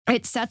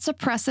It sets a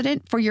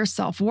precedent for your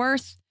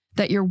self-worth,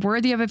 that you're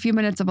worthy of a few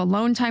minutes of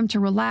alone time to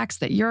relax,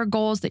 that your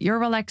goals, that your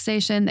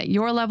relaxation, that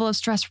your level of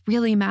stress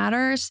really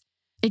matters.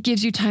 It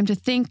gives you time to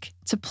think,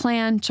 to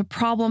plan, to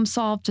problem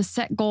solve, to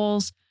set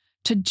goals,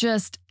 to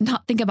just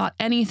not think about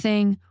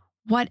anything,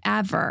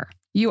 whatever.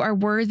 You are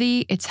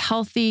worthy. It's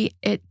healthy.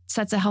 It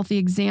sets a healthy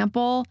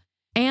example.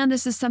 And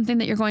this is something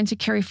that you're going to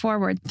carry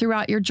forward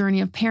throughout your journey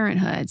of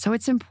parenthood. So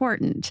it's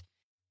important.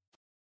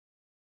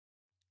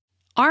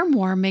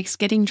 Armoire makes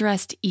getting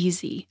dressed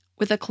easy.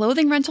 With a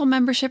clothing rental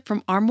membership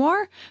from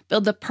Armoire,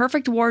 build the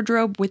perfect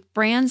wardrobe with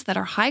brands that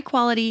are high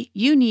quality,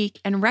 unique,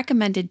 and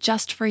recommended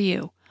just for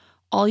you.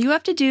 All you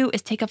have to do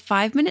is take a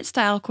 5-minute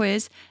style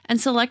quiz and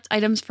select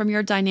items from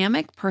your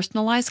dynamic,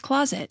 personalized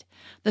closet.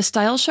 The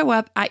styles show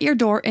up at your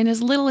door in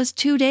as little as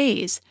 2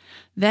 days.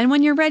 Then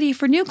when you're ready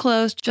for new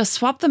clothes, just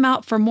swap them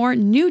out for more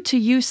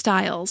new-to-you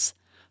styles.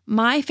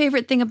 My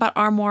favorite thing about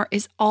Armoire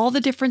is all the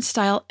different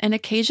style and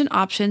occasion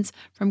options,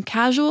 from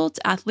casual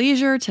to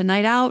athleisure to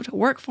night out,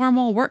 work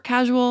formal, work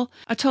casual,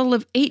 a total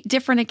of 8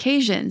 different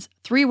occasions,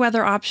 3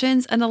 weather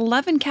options, and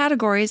 11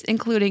 categories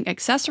including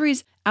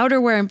accessories,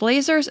 outerwear, and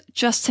blazers,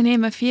 just to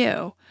name a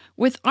few.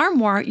 With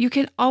Armoire, you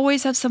can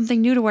always have something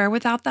new to wear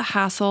without the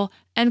hassle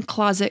and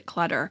closet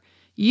clutter.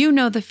 You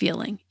know the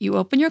feeling. You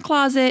open your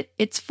closet,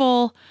 it's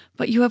full,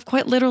 but you have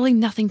quite literally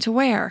nothing to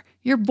wear.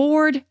 You're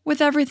bored with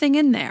everything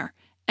in there.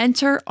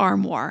 Enter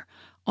Armoire.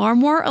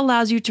 Armoire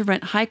allows you to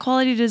rent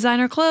high-quality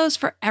designer clothes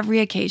for every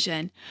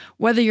occasion.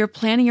 Whether you're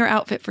planning your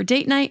outfit for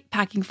date night,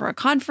 packing for a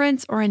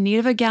conference, or in need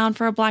of a gown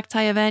for a black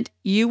tie event,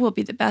 you will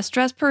be the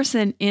best-dressed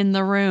person in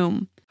the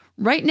room.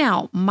 Right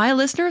now, my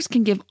listeners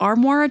can give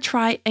Armoire a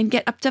try and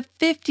get up to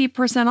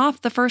 50%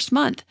 off the first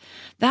month.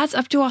 That's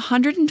up to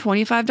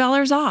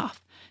 $125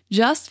 off.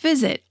 Just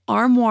visit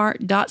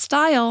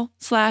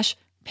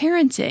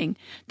armoire.style/parenting.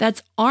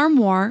 That's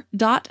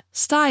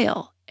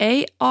armoire.style.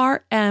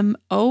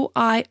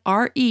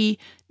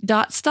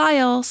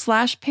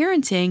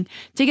 ARMOIRE.style/parenting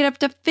to get up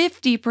to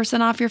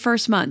 50% off your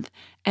first month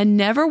and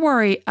never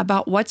worry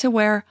about what to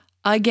wear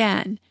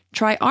again.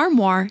 Try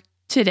Armoire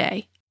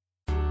today.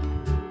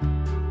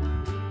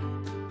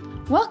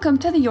 Welcome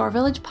to the Your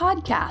Village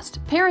podcast,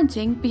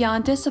 Parenting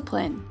Beyond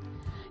Discipline.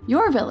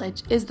 Your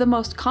Village is the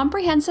most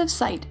comprehensive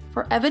site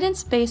for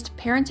evidence-based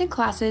parenting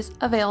classes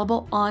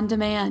available on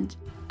demand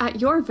at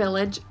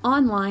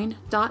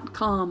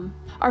yourvillageonline.com.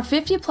 Our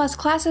 50-plus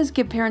classes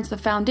give parents the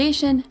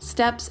foundation,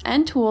 steps,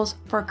 and tools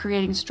for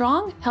creating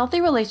strong, healthy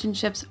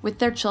relationships with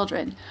their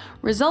children,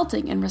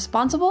 resulting in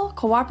responsible,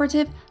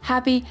 cooperative,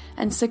 happy,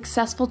 and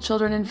successful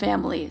children and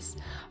families.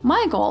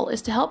 My goal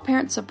is to help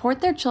parents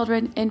support their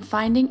children in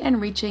finding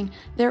and reaching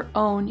their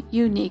own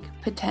unique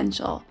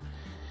potential.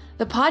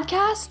 The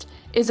podcast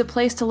is a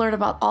place to learn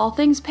about all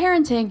things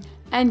parenting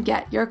and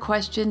get your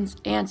questions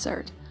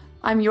answered.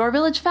 I'm Your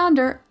Village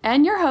founder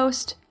and your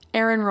host,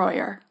 Erin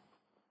Royer.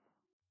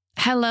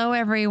 Hello,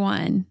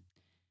 everyone.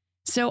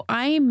 So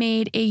I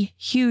made a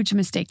huge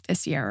mistake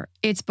this year.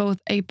 It's both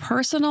a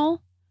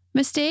personal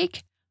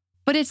mistake,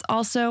 but it's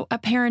also a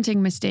parenting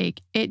mistake.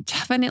 It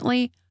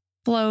definitely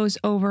flows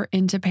over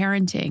into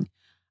parenting.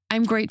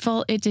 I'm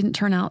grateful it didn't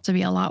turn out to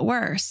be a lot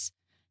worse.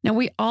 Now,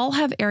 we all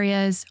have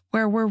areas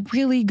where we're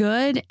really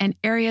good and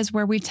areas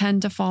where we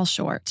tend to fall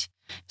short.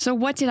 So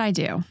what did I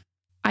do?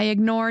 I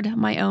ignored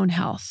my own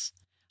health.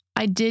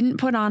 I didn't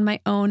put on my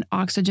own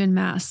oxygen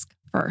mask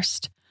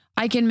first.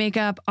 I can make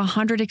up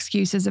 100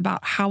 excuses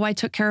about how I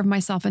took care of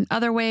myself in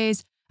other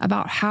ways,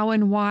 about how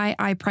and why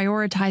I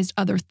prioritized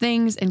other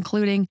things,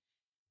 including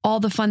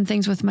all the fun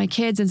things with my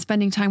kids and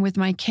spending time with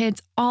my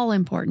kids, all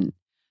important.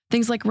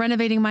 Things like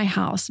renovating my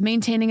house,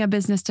 maintaining a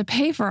business to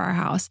pay for our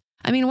house.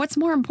 I mean, what's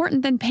more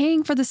important than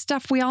paying for the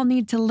stuff we all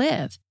need to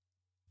live?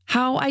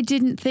 How I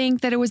didn't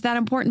think that it was that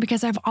important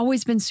because I've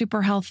always been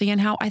super healthy, and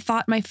how I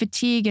thought my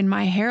fatigue and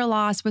my hair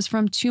loss was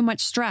from too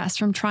much stress,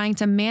 from trying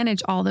to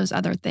manage all those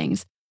other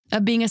things,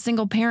 of being a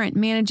single parent,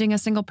 managing a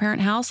single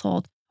parent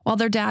household while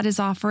their dad is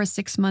off for a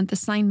 6-month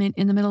assignment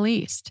in the Middle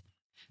East.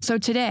 So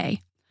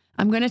today,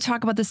 I'm going to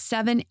talk about the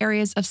 7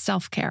 areas of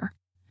self-care.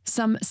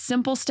 Some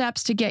simple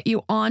steps to get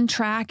you on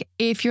track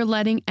if you're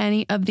letting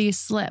any of these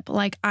slip,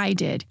 like I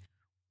did.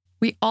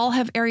 We all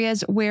have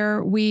areas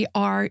where we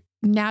are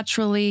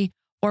naturally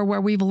or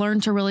where we've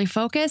learned to really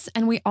focus,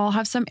 and we all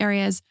have some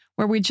areas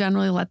where we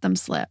generally let them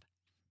slip.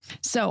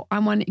 So I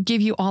want to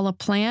give you all a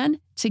plan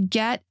to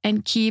get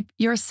and keep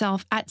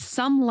yourself at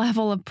some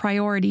level of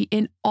priority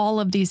in all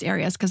of these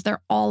areas, because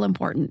they're all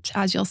important,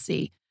 as you'll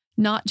see,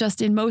 not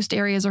just in most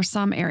areas or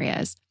some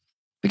areas.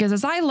 Because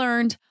as I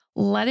learned,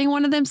 letting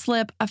one of them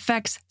slip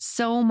affects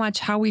so much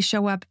how we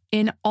show up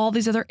in all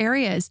these other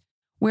areas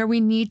where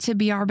we need to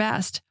be our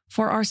best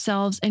for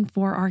ourselves and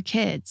for our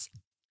kids.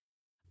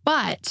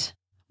 But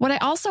what I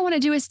also want to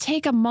do is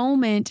take a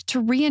moment to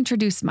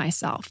reintroduce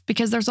myself,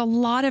 because there's a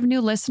lot of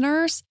new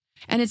listeners,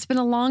 and it's been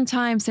a long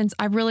time since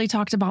I've really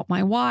talked about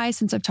my why,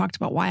 since I've talked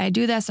about why I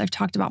do this. I've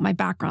talked about my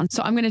background.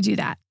 So I'm going to do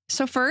that.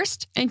 So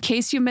first, in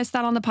case you missed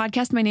that on the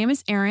podcast, my name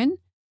is Erin.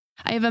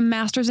 I have a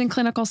master's in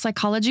clinical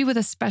psychology with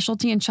a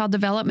specialty in child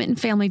development and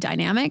family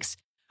dynamics,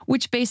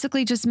 which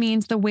basically just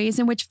means the ways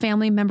in which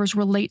family members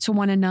relate to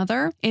one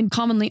another in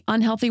commonly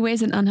unhealthy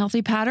ways and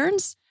unhealthy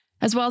patterns,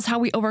 as well as how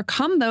we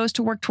overcome those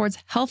to work towards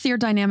healthier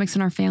dynamics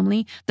in our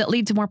family that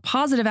lead to more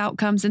positive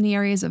outcomes in the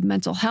areas of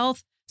mental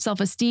health,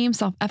 self-esteem,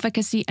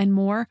 self-efficacy, and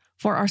more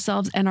for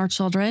ourselves and our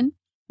children.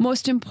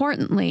 Most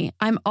importantly,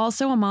 I'm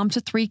also a mom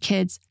to 3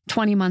 kids,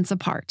 20 months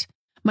apart.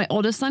 My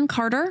oldest son,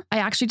 Carter, I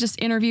actually just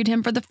interviewed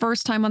him for the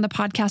first time on the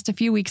podcast a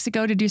few weeks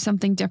ago to do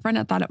something different.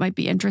 I thought it might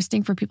be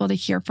interesting for people to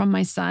hear from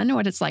my son,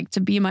 what it's like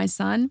to be my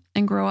son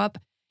and grow up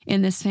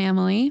in this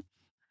family.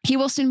 He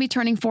will soon be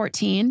turning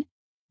 14,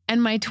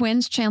 and my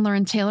twins, Chandler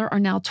and Taylor, are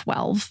now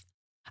 12.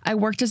 I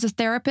worked as a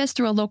therapist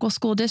through a local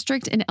school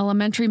district in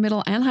elementary,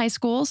 middle, and high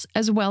schools,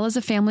 as well as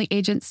a family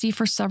agency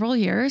for several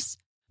years.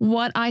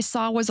 What I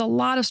saw was a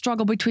lot of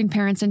struggle between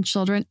parents and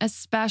children,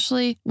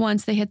 especially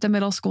once they hit the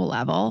middle school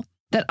level,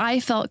 that I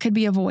felt could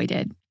be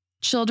avoided.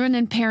 Children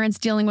and parents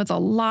dealing with a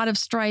lot of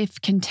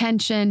strife,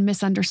 contention,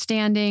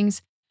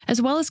 misunderstandings,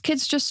 as well as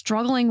kids just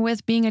struggling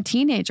with being a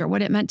teenager,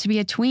 what it meant to be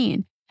a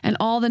tween, and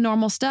all the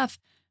normal stuff.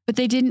 But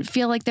they didn't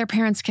feel like their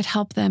parents could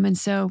help them, and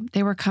so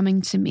they were coming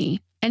to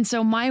me. And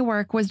so my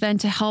work was then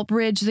to help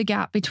bridge the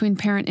gap between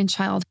parent and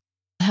child,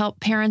 help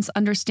parents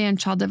understand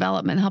child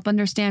development, help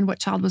understand what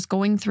child was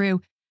going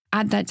through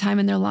at that time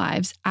in their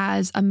lives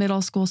as a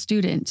middle school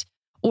student,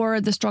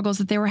 or the struggles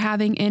that they were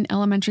having in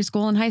elementary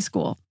school and high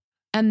school,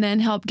 and then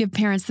help give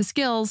parents the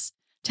skills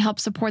to help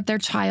support their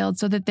child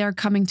so that they're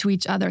coming to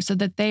each other, so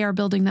that they are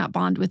building that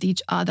bond with each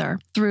other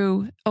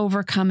through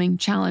overcoming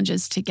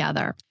challenges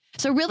together.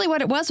 So really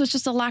what it was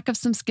just a lack of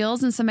some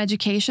skills and some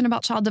education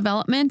about child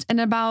development and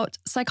about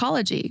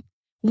psychology.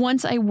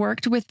 Once I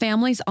worked with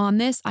families on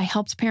this, I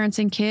helped parents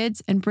and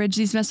kids and bridge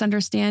these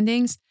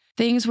misunderstandings.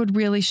 Things would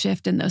really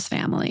shift in those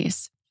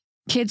families.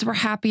 Kids were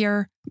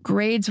happier,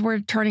 grades were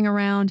turning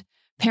around,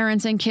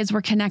 parents and kids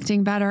were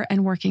connecting better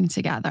and working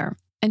together.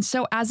 And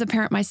so as a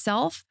parent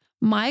myself,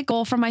 my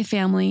goal for my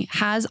family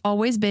has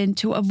always been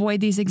to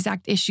avoid these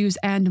exact issues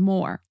and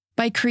more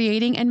by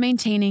creating and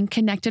maintaining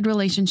connected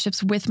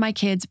relationships with my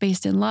kids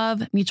based in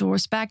love, mutual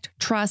respect,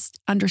 trust,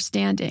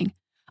 understanding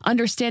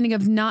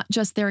of not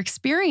just their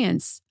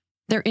experience,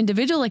 their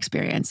individual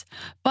experience,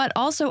 but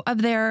also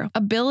of their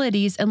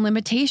abilities and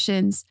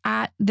limitations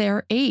at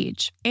their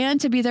age, and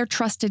to be their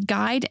trusted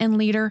guide and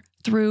leader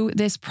through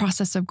this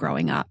process of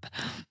growing up.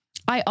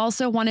 I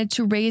also wanted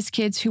to raise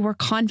kids who were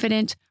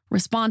confident,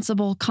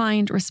 responsible,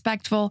 kind,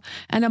 respectful,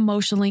 and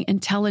emotionally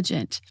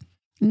intelligent.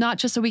 Not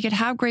just so we could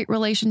have great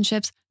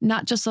relationships,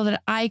 not just so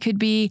that I could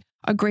be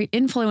a great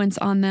influence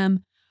on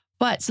them,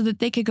 but so that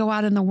they could go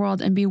out in the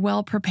world and be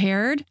well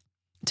prepared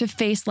to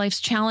face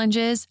life's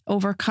challenges,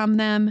 overcome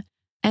them,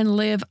 and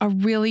live a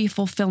really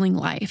fulfilling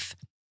life.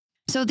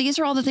 So these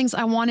are all the things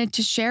I wanted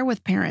to share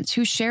with parents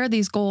who share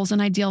these goals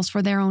and ideals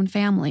for their own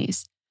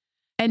families.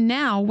 And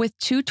now with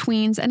 2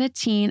 tweens and a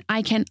teen,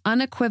 I can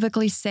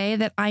unequivocally say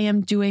that I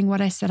am doing what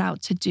I set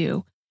out to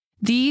do.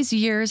 These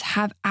years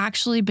have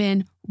actually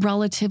been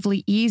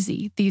relatively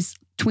easy, these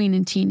tween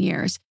and teen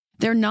years.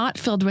 They're not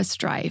filled with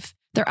strife.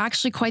 They're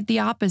actually quite the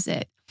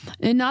opposite.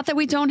 And not that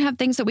we don't have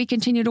things that we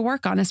continue to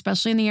work on,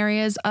 especially in the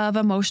areas of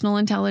emotional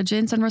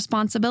intelligence and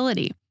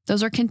responsibility.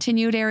 Those are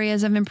continued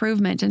areas of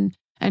improvement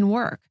and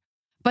work.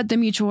 But the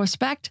mutual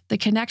respect, the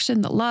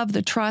connection, the love,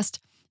 the trust,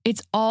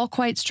 it's all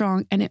quite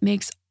strong, and it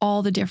makes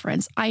all the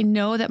difference. I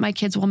know that my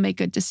kids will make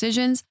good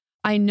decisions.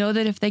 I know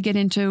that if they get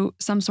into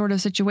some sort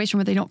of situation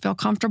where they don't feel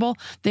comfortable,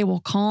 they will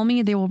call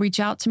me, they will reach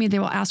out to me, they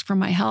will ask for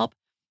my help,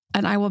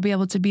 and I will be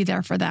able to be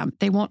there for them.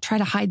 They won't try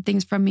to hide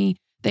things from me.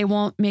 They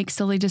won't make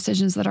silly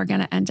decisions that are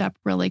going to end up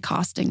really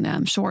costing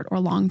them short or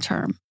long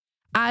term.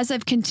 As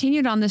I've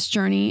continued on this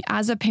journey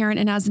as a parent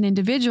and as an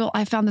individual,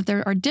 I found that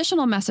there are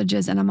additional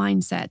messages and a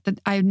mindset that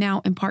I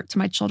now impart to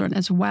my children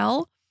as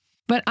well.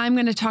 But I'm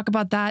going to talk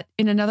about that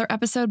in another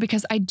episode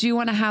because I do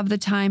want to have the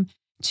time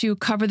to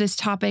cover this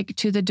topic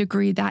to the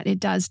degree that it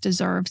does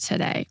deserve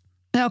today.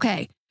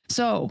 Okay,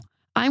 so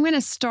I'm going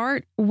to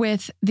start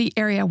with the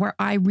area where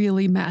I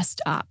really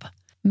messed up,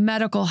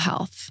 medical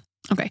health.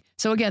 Okay,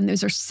 so again,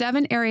 those are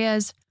 7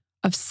 areas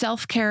of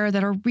self-care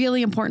that are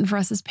really important for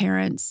us as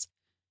parents,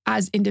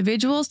 as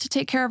individuals to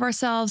take care of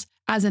ourselves,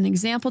 as an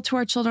example to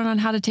our children on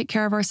how to take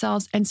care of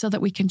ourselves, and so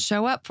that we can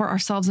show up for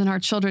ourselves and our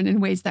children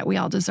in ways that we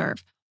all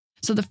deserve.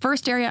 So the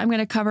first area I'm going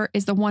to cover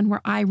is the one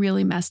where I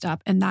really messed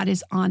up, and that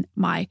is on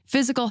my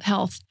physical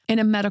health in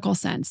a medical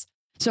sense.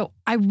 So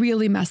I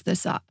really messed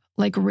this up,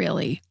 like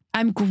really.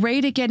 I'm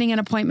great at getting an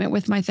appointment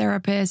with my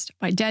therapist,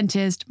 my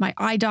dentist, my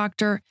eye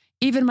doctor,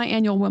 even my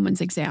annual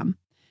women's exam.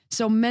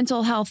 So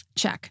mental health,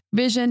 check.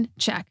 Vision,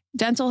 check.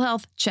 Dental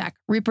health, check.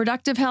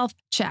 Reproductive health,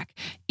 check.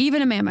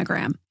 Even a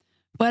mammogram.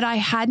 But I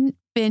hadn't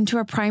been to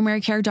a primary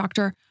care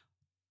doctor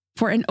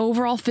for an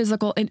overall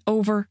physical in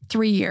over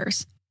 3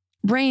 years.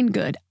 Brain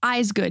good,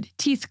 eyes good,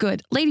 teeth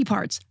good, lady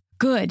parts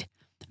good.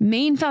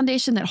 Main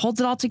foundation that holds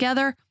it all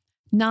together,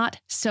 not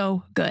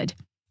so good.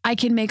 I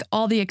can make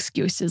all the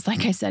excuses.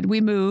 Like I said,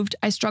 we moved.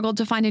 I struggled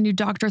to find a new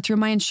doctor through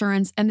my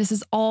insurance, and this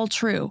is all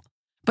true.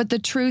 But the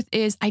truth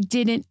is I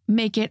didn't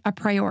make it a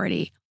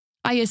priority.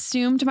 I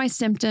assumed my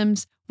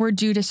symptoms were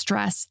due to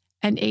stress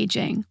and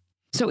aging.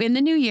 So in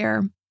the new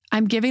year,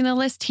 I'm giving the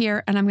list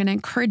here, and I'm going to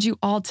encourage you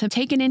all to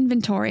take an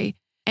inventory.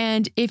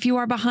 And if you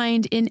are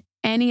behind in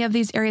any of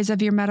these areas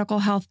of your medical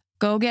health,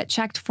 go get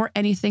checked for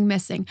anything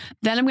missing.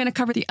 Then I'm going to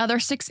cover the other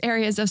 6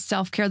 areas of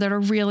self-care that are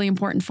really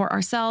important for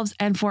ourselves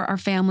and for our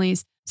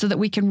families so that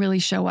we can really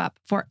show up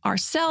for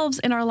ourselves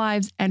in our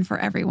lives and for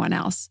everyone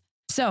else.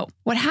 So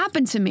what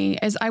happened to me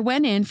is I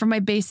went in for my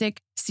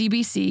basic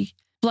CBC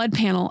blood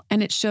panel,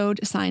 and it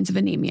showed signs of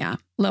anemia,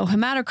 low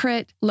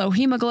hematocrit, low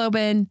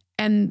hemoglobin,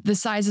 and the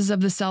sizes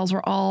of the cells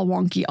were all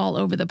wonky all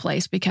over the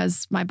place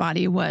because my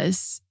body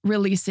was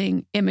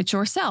releasing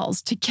immature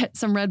cells to get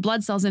some red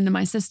blood cells into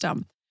my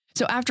system.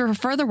 So after a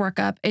further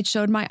workup, it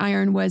showed my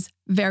iron was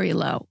very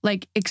low,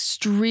 like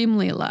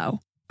extremely low.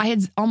 I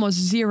had almost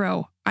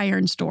 0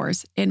 iron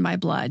stores in my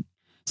blood.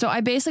 So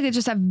I basically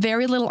just have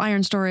very little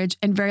iron storage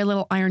and very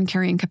little iron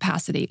carrying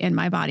capacity in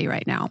my body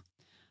right now.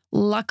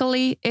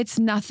 Luckily, it's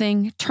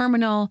nothing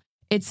terminal.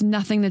 It's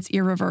nothing that's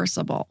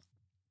irreversible.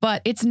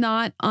 But it's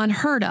not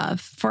unheard of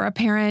for a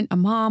parent, a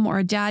mom, or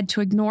a dad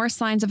to ignore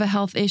signs of a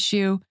health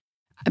issue,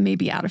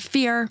 maybe out of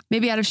fear,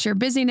 maybe out of sheer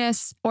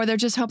busyness, or they're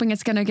just hoping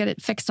it's going to get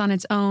it fixed on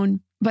its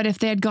own. But if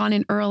they had gone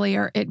in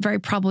earlier, it very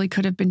probably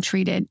could have been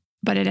treated,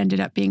 but it ended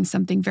up being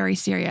something very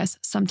serious,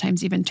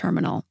 sometimes even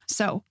terminal.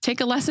 So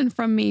take a lesson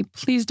from me.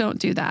 Please don't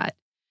do that.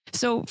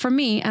 So for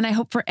me, and I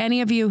hope for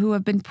any of you who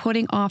have been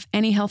putting off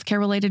any healthcare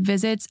related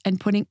visits and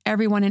putting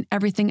everyone and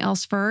everything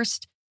else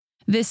first,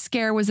 this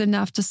scare was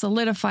enough to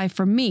solidify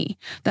for me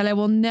that I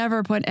will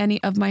never put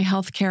any of my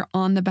healthcare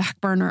on the back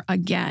burner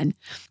again.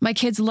 My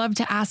kids love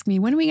to ask me,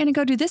 when are we going to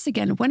go do this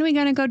again? When are we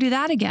going to go do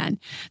that again?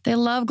 They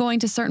love going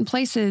to certain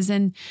places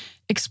and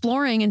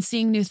exploring and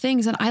seeing new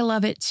things, and I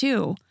love it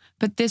too.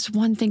 But this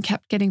one thing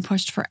kept getting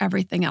pushed for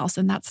everything else,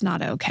 and that's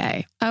not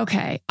okay.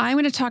 Okay, I'm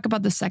going to talk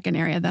about the second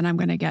area that I'm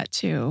going to get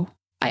to.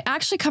 I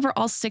actually cover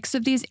all 6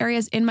 of these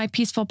areas in my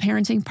Peaceful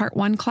Parenting Part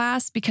 1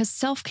 class because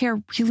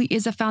self-care really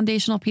is a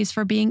foundational piece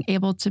for being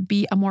able to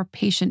be a more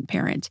patient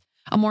parent,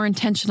 a more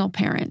intentional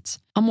parent,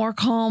 a more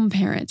calm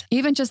parent,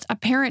 even just a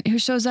parent who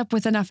shows up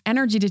with enough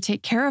energy to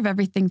take care of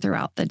everything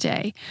throughout the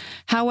day.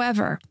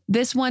 However,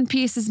 this one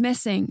piece is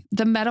missing,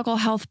 the medical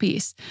health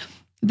piece.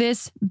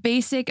 This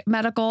basic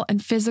medical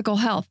and physical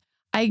health.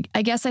 I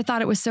guess I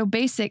thought it was so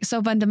basic,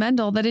 so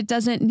fundamental that it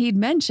doesn't need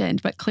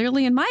mentioned. But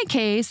clearly in my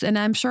case, and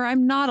I'm sure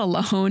I'm not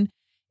alone,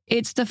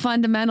 it's the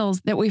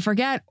fundamentals that we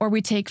forget or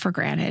we take for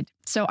granted.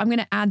 So I'm going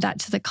to add that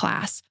to the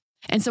class.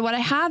 And so what I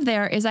have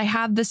there is I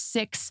have the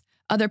 6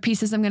 other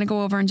pieces I'm going to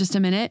go over in just a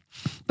minute,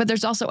 but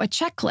there's also a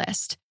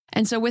checklist.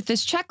 And so with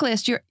this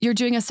checklist, you're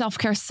doing a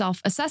self-care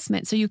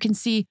self-assessment. So you can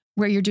see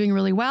where you're doing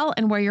really well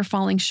and where you're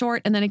falling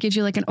short. And then it gives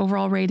you like an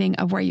overall rating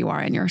of where you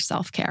are in your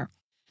self-care.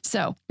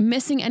 So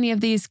missing any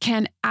of these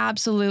can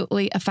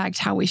absolutely affect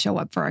how we show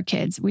up for our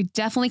kids. We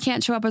definitely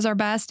can't show up as our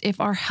best if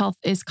our health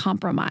is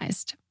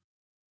compromised.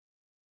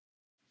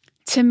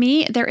 To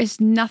me, there is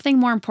nothing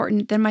more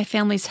important than my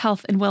family's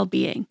health and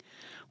well-being.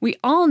 We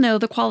all know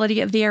the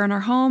quality of the air in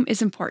our home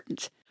is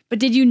important. But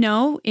did you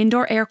know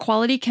indoor air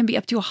quality can be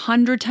up to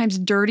 100 times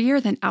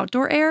dirtier than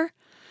outdoor air?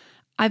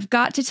 I've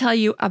got to tell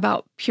you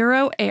about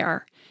Puro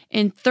Air.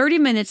 In 30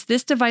 minutes,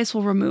 this device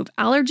will remove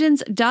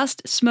allergens,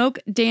 dust, smoke,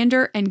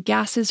 dander, and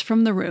gases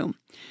from the room.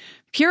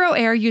 Puro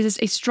Air uses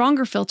a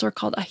stronger filter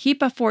called a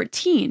HEPA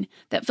 14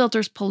 that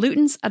filters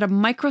pollutants at a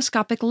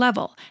microscopic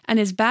level and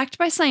is backed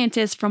by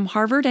scientists from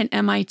Harvard and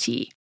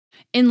MIT.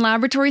 In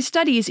laboratory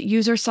studies,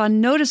 users saw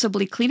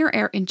noticeably cleaner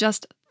air in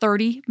just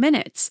 30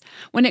 minutes.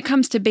 When it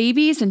comes to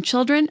babies and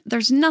children,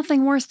 there's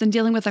nothing worse than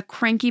dealing with a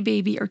cranky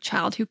baby or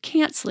child who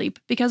can't sleep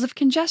because of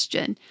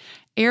congestion.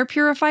 Air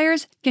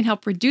purifiers can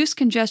help reduce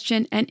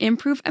congestion and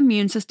improve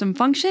immune system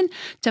function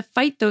to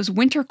fight those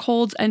winter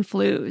colds and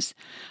flus.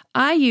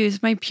 I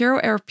use my Puro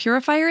Air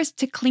purifiers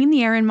to clean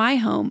the air in my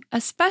home,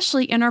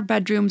 especially in our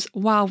bedrooms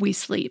while we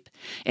sleep.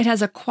 It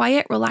has a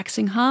quiet,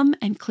 relaxing hum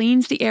and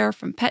cleans the air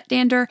from pet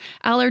dander,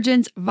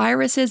 allergens,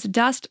 viruses,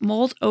 dust,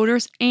 mold,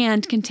 odors,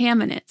 and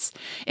contaminants.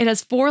 It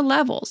has 4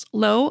 levels: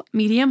 low,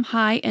 medium,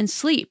 high, and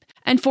sleep,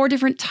 and 4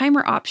 different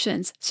timer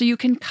options so you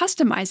can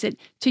customize it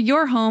to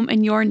your home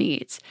and your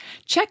needs.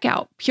 Check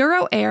out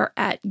Puro Air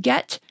at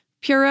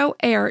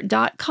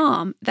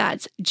getpuroair.com.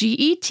 That's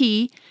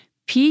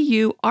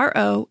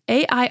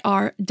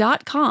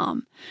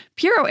GETPUROAIR.com.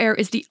 Puro Air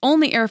is the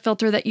only air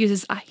filter that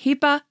uses a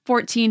HEPA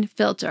 14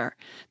 filter.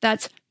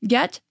 That's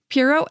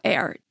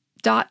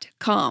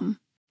getpuroair.com.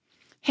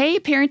 Hey,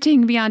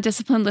 Parenting Beyond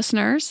Discipline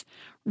listeners.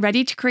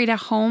 Ready to create a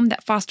home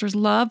that fosters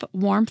love,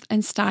 warmth,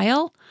 and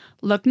style?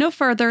 Look no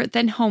further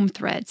than Home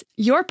Threads,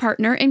 your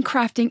partner in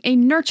crafting a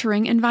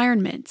nurturing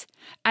environment.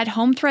 At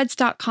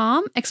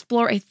HomeThreads.com,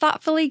 explore a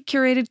thoughtfully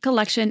curated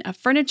collection of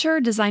furniture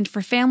designed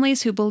for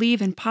families who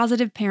believe in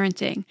positive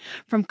parenting.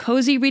 From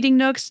cozy reading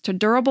nooks to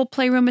durable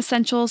playroom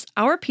essentials,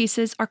 our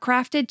pieces are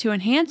crafted to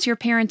enhance your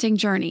parenting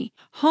journey.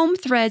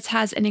 HomeThreads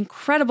has an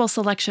incredible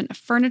selection of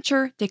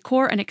furniture,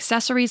 decor, and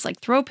accessories like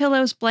throw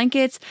pillows,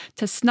 blankets,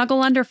 to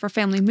snuggle under for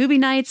family movie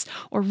nights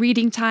or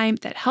reading time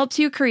that helps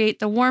you create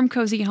the warm,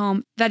 cozy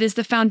home that is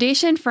the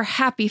foundation for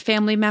happy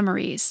family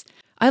memories.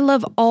 I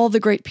love all the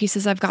great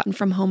pieces I've gotten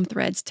from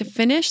HomeThreads to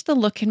finish the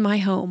look in my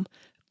home.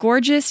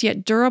 Gorgeous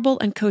yet durable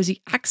and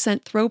cozy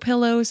accent throw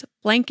pillows,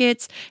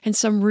 blankets, and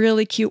some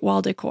really cute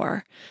wall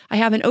decor. I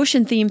have an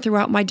ocean theme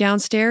throughout my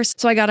downstairs,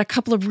 so I got a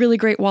couple of really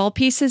great wall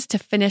pieces to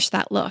finish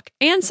that look,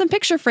 and some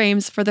picture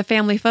frames for the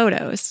family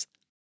photos.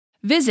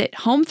 Visit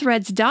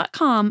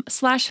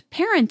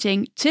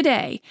homethreads.com/parenting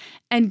today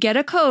and get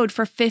a code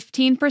for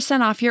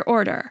 15% off your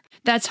order.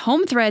 That's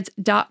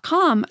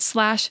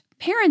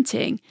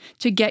homethreads.com/parenting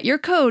to get your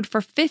code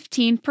for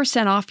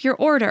 15% off your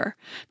order,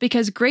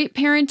 because great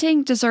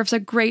parenting deserves a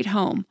great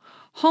home.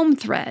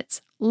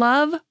 HomeThreads.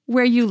 Love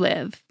where you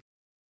live.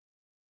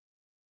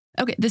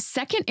 Okay, the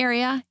second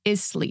area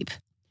is sleep.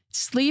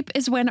 Sleep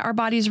is when our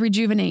bodies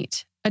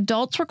rejuvenate.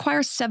 Adults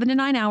require 7 to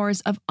 9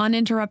 hours of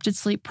uninterrupted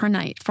sleep per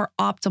night for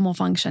optimal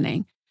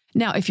functioning.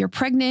 Now, if you're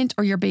pregnant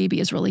or your baby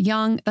is really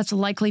young, that's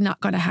likely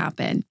not going to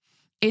happen.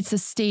 It's a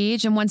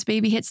stage, and once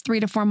baby hits 3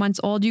 to 4 months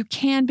old, you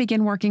can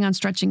begin working on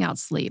stretching out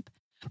sleep.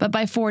 But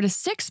by 4 to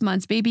 6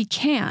 months, baby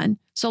can,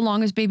 so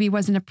long as baby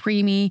wasn't a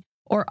preemie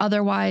or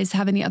otherwise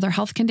have any other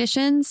health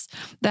conditions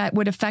that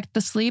would affect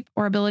the sleep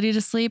or ability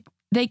to sleep,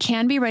 they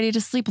can be ready to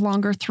sleep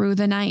longer through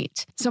the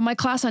night. So my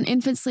class on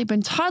infant sleep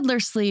and toddler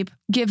sleep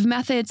give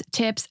methods,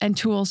 tips, and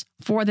tools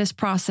for this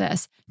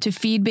process to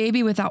feed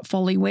baby without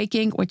fully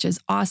waking, which is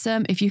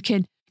awesome. If you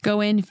could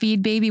go in,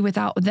 feed baby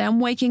without them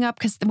waking up,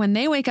 because when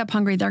they wake up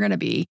hungry, they're going to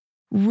be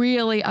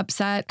really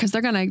upset because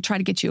they're going to try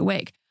to get you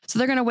awake. So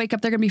they're going to wake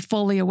up, they're going to be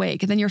fully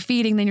awake. And then you're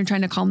feeding, then you're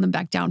trying to calm them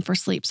back down for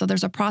sleep. So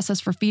there's a process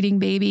for feeding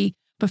baby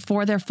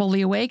before they're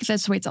fully awake.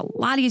 That's why it's a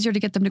lot easier to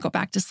get them to go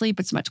back to sleep.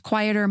 It's much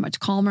quieter, much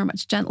calmer,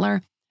 much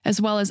gentler,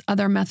 as well as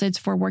other methods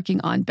for working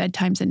on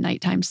bedtimes and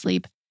nighttime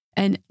sleep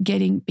and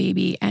getting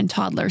baby and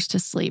toddlers to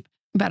sleep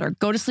better.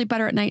 Go to sleep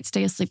better at night,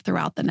 stay asleep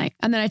throughout the night.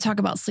 And then I talk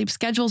about sleep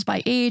schedules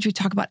by age. We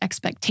talk about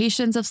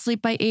expectations of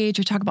sleep by age.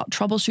 We talk about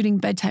troubleshooting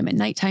bedtime and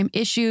nighttime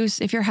issues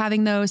if you're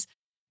having those.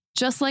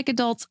 Just like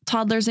adults,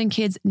 toddlers and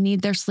kids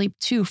need their sleep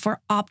too for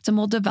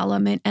optimal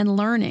development and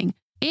learning.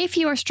 If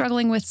you are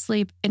struggling with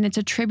sleep and it's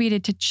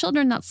attributed to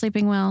children not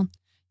sleeping well,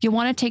 you'll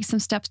want to take some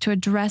steps to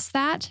address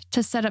that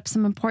to set up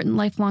some important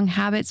lifelong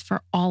habits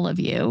for all of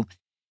you.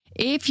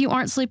 If you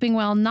aren't sleeping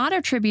well, not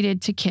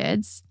attributed to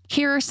kids,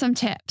 here are some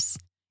tips.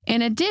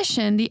 In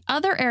addition, the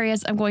other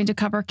areas I'm going to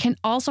cover can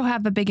also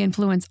have a big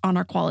influence on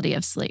our quality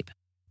of sleep.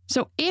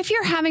 So if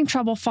you're having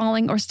trouble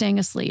falling or staying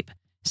asleep,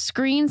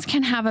 screens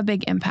can have a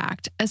big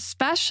impact,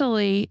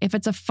 especially if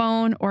it's a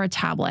phone or a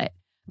tablet.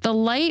 The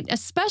light,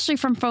 especially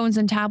from phones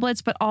and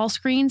tablets, but all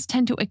screens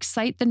tend to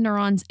excite the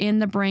neurons in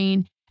the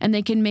brain, and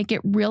they can make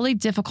it really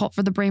difficult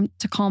for the brain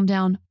to calm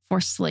down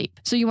for sleep.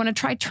 So you want to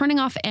try turning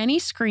off any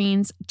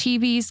screens,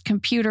 TVs,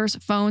 computers,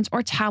 phones,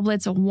 or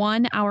tablets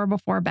 1 hour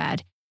before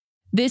bed.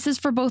 This is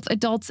for both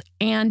adults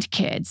and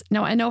kids.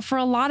 Now, I know for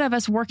a lot of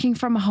us working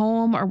from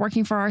home or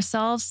working for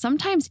ourselves,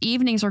 sometimes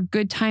evenings are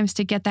good times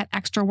to get that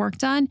extra work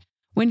done.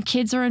 When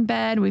kids are in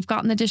bed, we've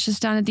gotten the dishes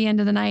done at the end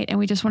of the night, and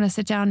we just want to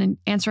sit down and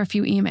answer a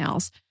few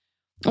emails.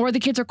 Or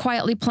the kids are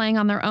quietly playing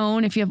on their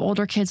own if you have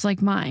older kids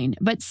like mine.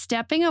 But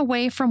stepping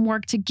away from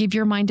work to give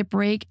your mind a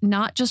break,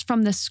 not just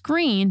from the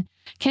screen,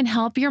 can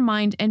help your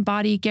mind and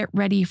body get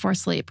ready for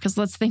sleep. Because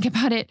let's think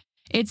about it.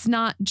 It's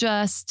not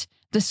just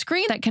the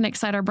screen that can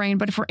excite our brain,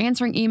 but if we're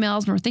answering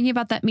emails and we're thinking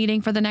about that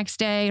meeting for the next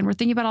day and we're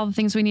thinking about all the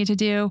things we need to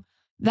do,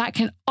 that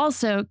can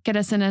also get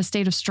us in a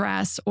state of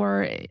stress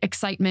or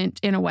excitement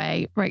in a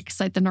way, right?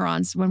 Excite the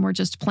neurons when we're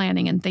just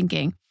planning and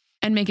thinking,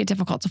 and make it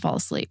difficult to fall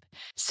asleep.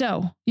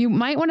 So you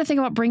might want to think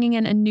about bringing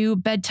in a new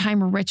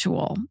bedtime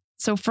ritual.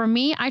 So for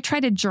me, I try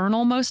to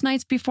journal most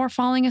nights before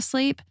falling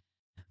asleep.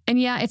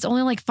 And yeah, it's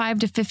only like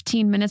 5 to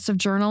 15 minutes of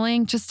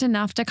journaling, just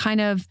enough to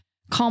kind of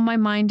calm my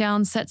mind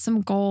down, set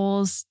some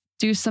goals,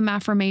 do some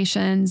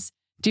affirmations,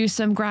 do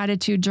some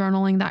gratitude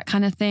journaling, that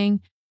kind of thing.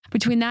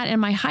 Between that and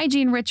my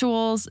hygiene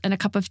rituals and a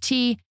cup of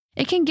tea,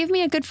 it can give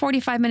me a good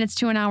 45 minutes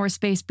to an hour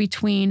space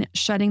between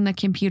shutting the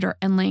computer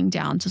and laying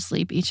down to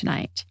sleep each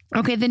night.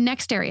 Okay, the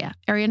next area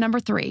number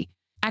 3,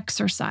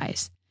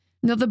 exercise.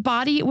 Now, the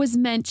body was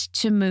meant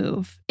to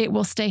move. It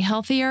will stay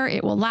healthier.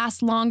 It will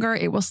last longer.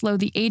 It will slow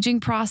the aging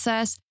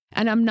process.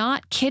 And I'm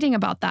not kidding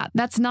about that.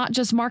 That's not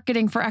just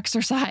marketing for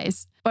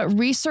exercise. But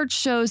research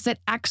shows that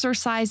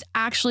exercise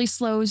actually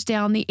slows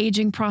down the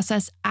aging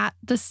process at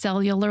the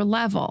cellular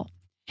level.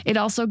 It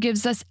also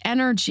gives us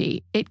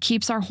energy. It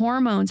keeps our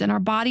hormones and our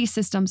body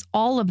systems,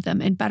 all of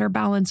them, in better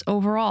balance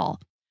overall.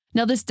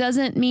 Now, this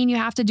doesn't mean you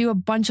have to do a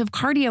bunch of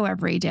cardio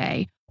every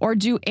day or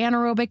do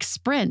anaerobic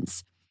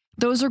sprints.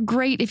 Those are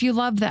great if you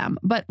love them,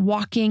 but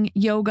walking,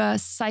 yoga,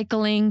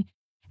 cycling,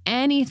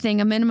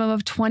 Anything, a minimum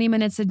of 20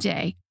 minutes a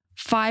day,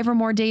 5 or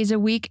more days a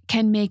week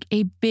can make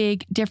a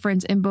big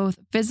difference in both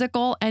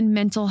physical and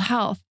mental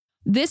health.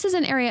 This is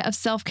an area of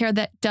self-care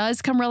that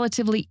does come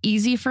relatively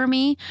easy for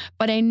me,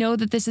 but I know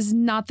that this is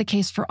not the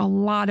case for a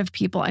lot of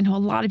people. I know a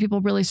lot of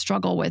people really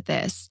struggle with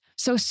this.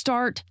 So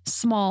start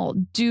small,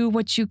 do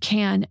what you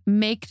can,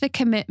 make the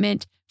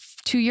commitment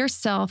to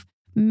yourself,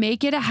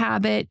 make it a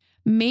habit.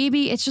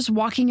 Maybe it's just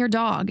walking your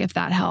dog, if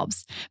that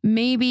helps.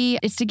 Maybe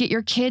it's to get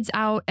your kids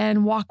out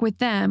and walk with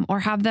them, or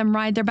have them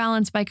ride their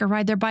balance bike or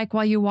ride their bike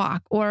while you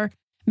walk. Or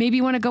maybe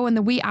you want to go in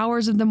the wee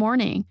hours of the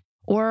morning,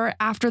 or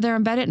after they're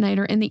in bed at night,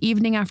 or in the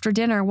evening after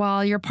dinner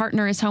while your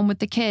partner is home with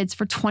the kids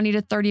for 20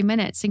 to 30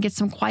 minutes and get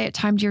some quiet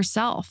time to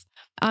yourself.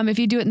 If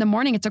you do it in the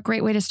morning, it's a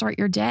great way to start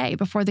your day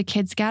before the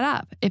kids get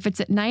up. If it's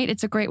at night,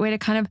 it's a great way to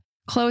kind of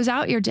close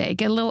out your day,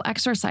 get a little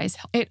exercise.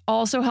 It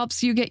also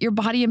helps you get your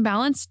body in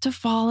balance to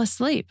fall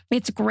asleep.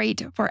 It's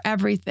great for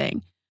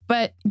everything.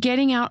 But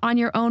getting out on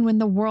your own when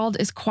the world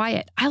is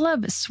quiet. I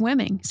love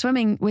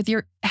swimming with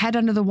your head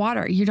under the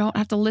water. You don't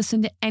have to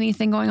listen to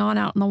anything going on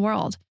out in the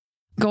world.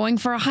 Going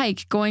for a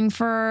hike, going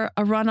for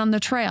a run on the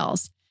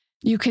trails.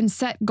 You can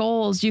set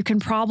goals. You can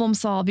problem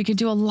solve. You can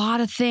do a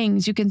lot of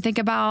things. You can think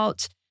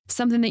about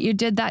something that you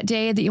did that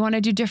day that you want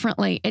to do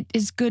differently. It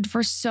is good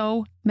for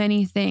so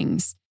many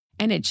things.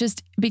 And it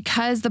just,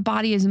 because the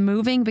body is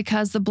moving,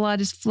 because the blood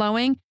is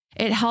flowing,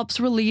 it helps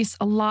release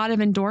a lot of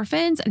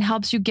endorphins and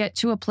helps you get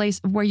to a place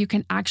where you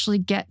can actually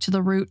get to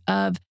the root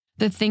of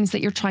the things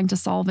that you're trying to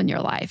solve in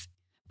your life.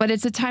 But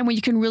it's a time when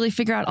you can really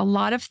figure out a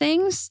lot of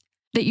things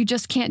that you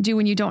just can't do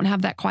when you don't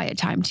have that quiet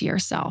time to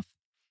yourself.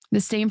 The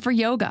same for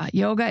yoga.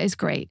 Yoga is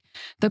great.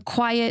 The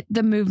quiet,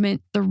 the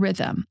movement, the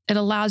rhythm. It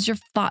allows your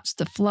thoughts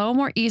to flow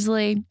more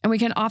easily, and we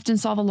can often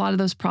solve a lot of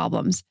those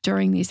problems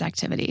during these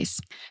activities.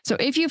 So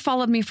if you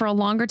followed me for a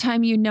longer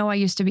time, you know I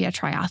used to be a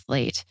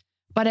triathlete,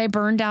 but I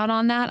burned out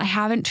on that. I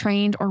haven't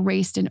trained or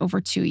raced in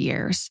over 2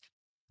 years.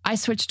 I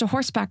switched to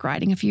horseback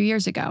riding a few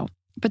years ago,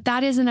 but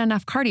that isn't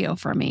enough cardio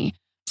for me.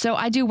 So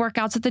I do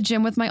workouts at the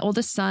gym with my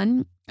oldest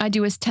son. I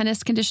do his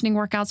tennis conditioning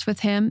workouts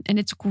with him, and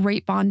it's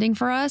great bonding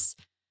for us.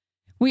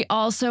 We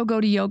also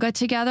go to yoga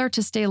together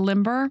to stay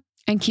limber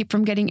and keep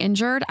from getting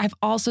injured. I've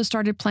also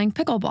started playing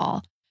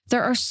pickleball.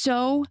 There are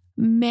so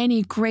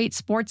many great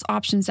sports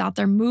options out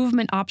there,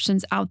 movement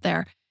options out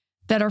there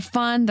that are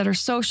fun, that are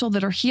social,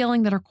 that are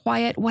healing, that are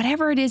quiet.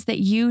 Whatever it is that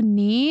you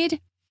need,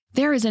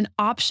 there is an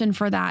option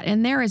for that.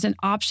 And there is an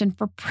option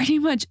for pretty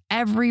much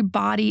every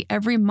body,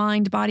 every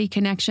mind-body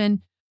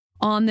connection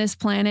on this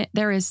planet.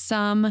 There is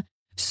some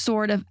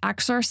sort of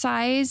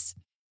exercise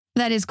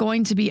that is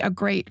going to be a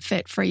great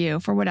fit for you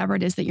for whatever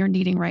it is that you're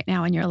needing right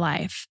now in your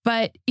life.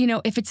 But,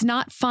 if it's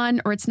not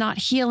fun or it's not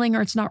healing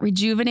or it's not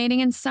rejuvenating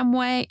in some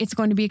way, it's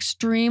going to be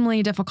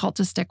extremely difficult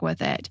to stick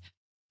with it.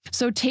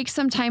 So take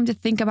some time to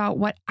think about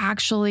what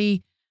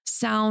actually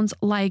sounds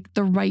like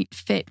the right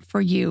fit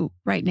for you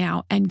right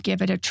now and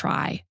give it a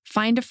try.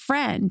 Find a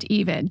friend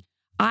even.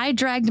 I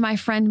dragged my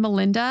friend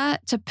Melinda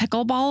to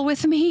pickleball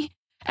with me.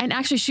 And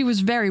actually, she was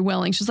very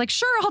willing. She's like,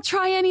 sure, I'll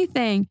try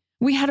anything.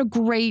 We had a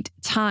great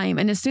time.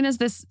 And as soon as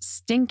this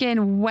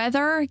stinking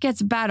weather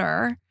gets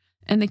better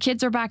and the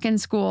kids are back in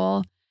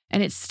school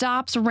and it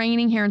stops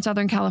raining here in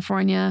Southern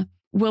California,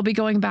 we'll be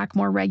going back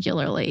more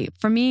regularly.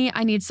 For me,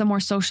 I need some more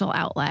social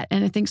outlet.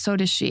 And I think so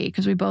does she,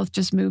 because we both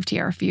just moved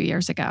here a few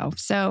years ago.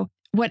 So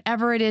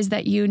whatever it is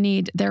that you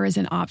need, there is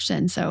an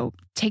option. So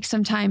take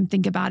some time,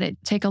 think about it,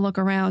 take a look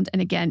around.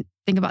 And again,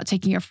 think about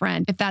taking your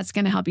friend if that's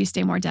going to help you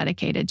stay more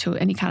dedicated to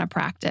any kind of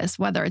practice,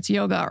 whether it's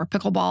yoga or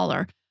pickleball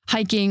or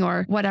hiking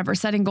or whatever,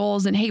 setting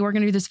goals and, hey, we're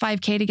going to do this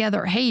 5K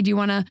together. Or, hey, do you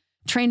want to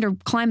train to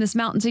climb this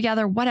mountain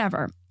together?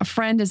 Whatever. A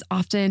friend is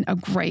often a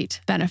great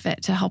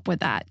benefit to help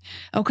with that.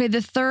 Okay,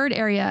 the third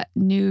area,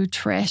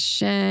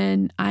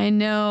 nutrition. I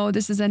know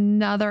this is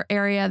another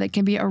area that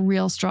can be a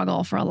real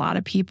struggle for a lot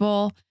of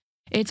people.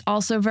 It's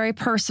also very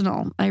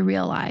personal, I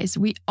realize.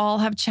 We all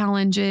have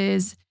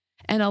challenges,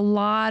 and a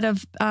lot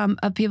of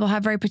people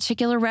have very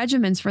particular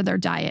regimens for their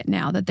diet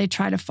now that they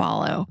try to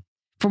follow,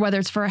 for whether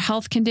it's for a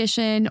health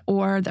condition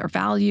or their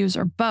values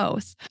or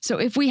both. So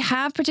if we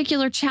have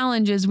particular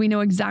challenges, we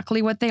know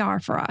exactly what they are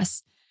for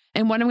us.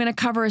 And what I'm going to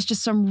cover is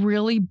just some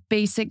really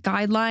basic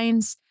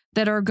guidelines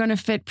that are going to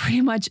fit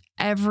pretty much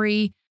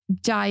every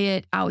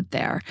diet out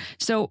there.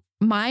 So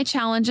my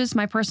challenges,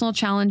 my personal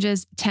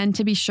challenges tend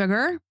to be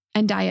sugar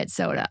and diet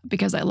soda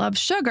because I love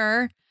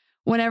sugar.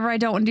 Whenever I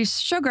don't want to do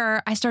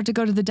sugar, I start to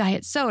go to the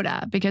diet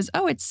soda because,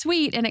 it's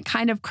sweet and it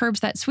kind of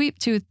curbs that sweet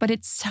tooth, but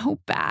it's so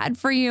bad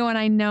for you and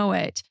I know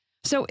it.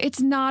 So it's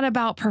not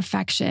about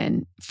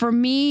perfection. For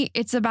me,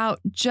 it's about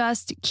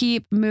just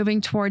keep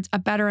moving towards a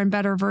better and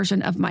better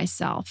version of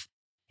myself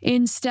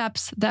in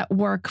steps that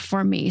work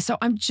for me. So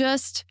I'm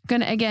just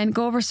going to, again,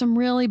 go over some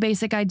really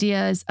basic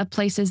ideas of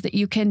places that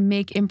you can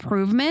make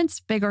improvements,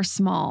 big or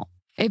small,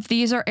 if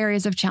these are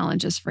areas of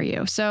challenges for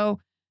you. So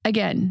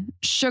again,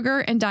 sugar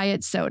and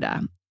diet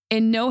soda.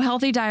 In no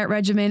healthy diet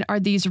regimen are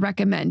these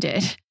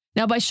recommended.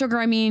 Now, by sugar,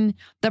 I mean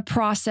the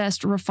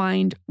processed,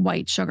 refined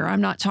white sugar.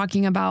 I'm not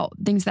talking about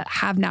things that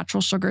have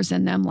natural sugars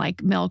in them,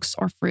 like milks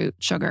or fruit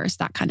sugars,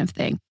 that kind of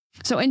thing.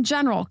 So in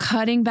general,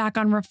 cutting back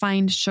on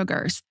refined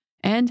sugars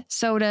and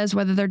sodas,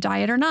 whether they're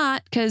diet or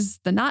not, because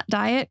the not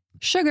diet,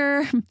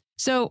 sugar.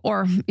 So,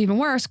 or even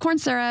worse, corn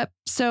syrup.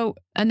 So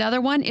another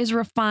one is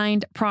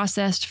refined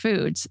processed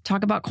foods.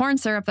 Talk about corn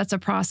syrup, that's a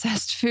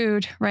processed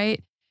food,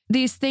 right?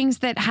 These things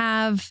that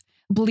have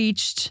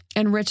bleached,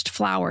 enriched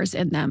flours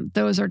in them,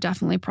 those are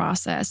definitely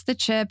processed. The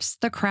chips,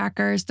 the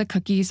crackers, the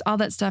cookies, all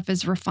that stuff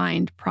is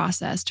refined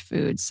processed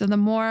foods. So the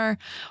more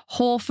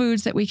whole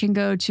foods that we can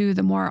go to,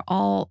 the more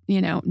all,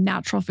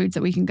 natural foods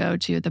that we can go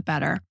to, the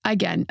better.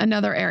 Again,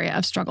 another area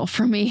of struggle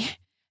for me.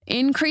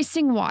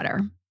 Increasing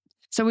water.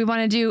 So we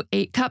want to do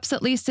 8 cups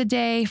at least a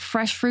day,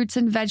 fresh fruits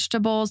and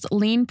vegetables,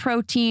 lean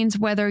proteins,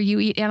 whether you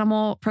eat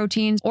animal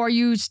proteins or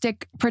you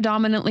stick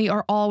predominantly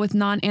or all with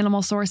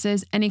non-animal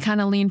sources. Any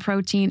kind of lean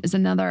protein is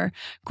another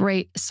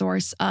great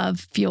source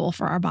of fuel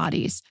for our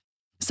bodies.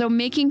 So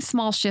making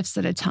small shifts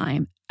at a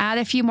time, add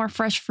a few more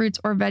fresh fruits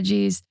or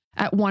veggies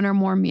at one or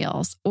more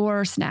meals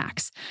or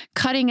snacks,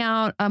 cutting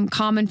out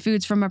common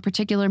foods from a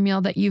particular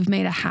meal that you've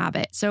made a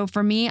habit. So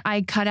for me,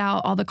 I cut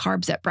out all the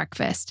carbs at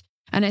breakfast.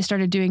 And I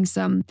started doing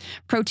some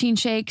protein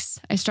shakes.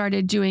 I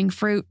started doing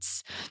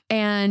fruits.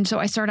 And so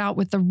I start out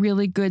with a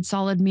really good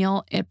solid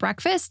meal at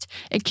breakfast.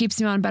 It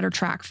keeps me on a better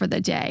track for the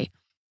day.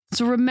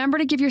 So remember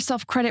to give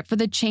yourself credit for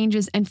the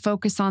changes and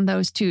focus on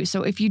those too.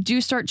 So if you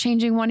do start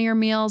changing one of your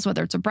meals,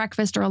 whether it's a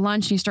breakfast or a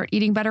lunch, and you start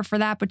eating better for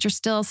that, but you're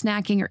still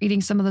snacking or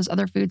eating some of those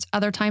other foods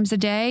other times a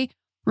day,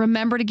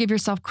 remember to give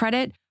yourself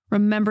credit.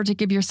 Remember to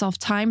give yourself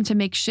time to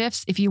make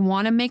shifts. If you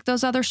want to make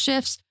those other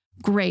shifts,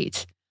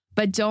 great.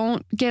 But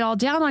don't get all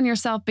down on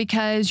yourself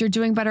because you're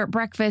doing better at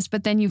breakfast,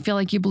 but then you feel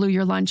like you blew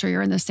your lunch or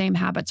you're in the same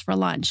habits for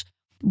lunch.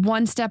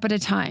 One step at a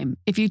time.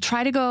 If you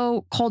try to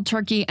go cold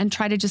turkey and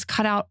try to just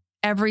cut out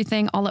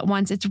everything all at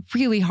once, it's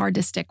really hard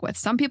to stick with.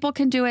 Some people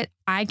can do it.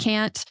 I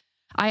can't.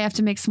 I have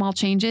to make small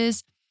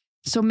changes.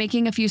 So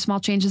making a few small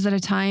changes at a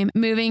time,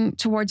 moving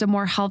towards a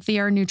more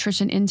healthier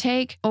nutrition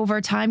intake over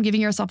time,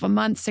 giving yourself a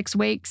month, 6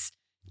 weeks,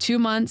 2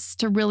 months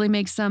to really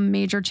make some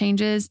major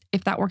changes.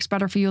 If that works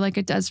better for you like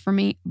it does for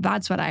me,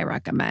 that's what I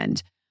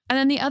recommend. And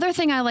then the other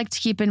thing I like to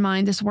keep in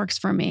mind, this works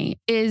for me,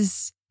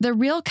 is the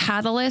real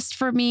catalyst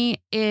for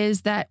me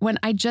is that when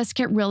I just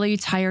get really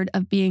tired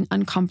of being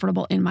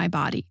uncomfortable in my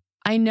body.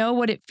 I know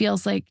what it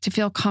feels like to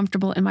feel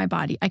comfortable in my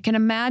body. I can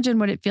imagine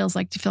what it feels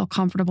like to feel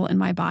comfortable in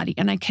my body,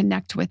 and I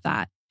connect with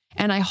that.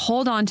 And I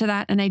hold on to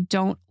that and I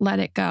don't let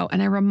it go.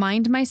 And I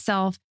remind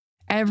myself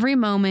every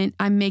moment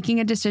I'm making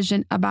a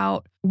decision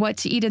about what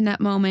to eat in that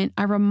moment,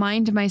 I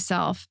remind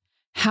myself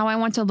how I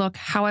want to look,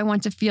 how I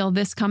want to feel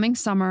this coming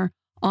summer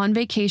on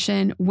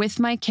vacation with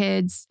my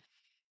kids.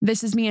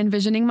 This is me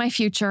envisioning my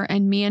future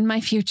and me and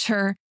my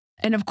future.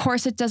 And of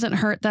course, it doesn't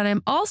hurt that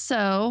I'm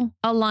also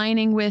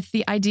aligning with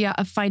the idea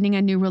of finding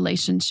a new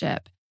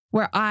relationship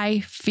where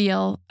I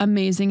feel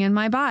amazing in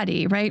my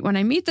body, right? When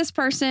I meet this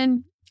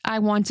person, I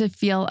want to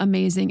feel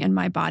amazing in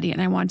my body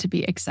and I want to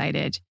be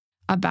excited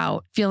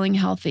about feeling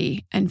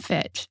healthy and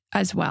fit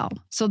as well.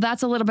 So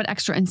that's a little bit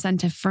extra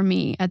incentive for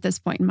me at this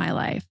point in my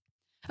life.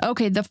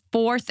 Okay, the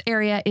 4th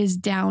area is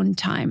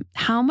downtime.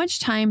 How much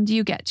time do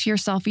you get to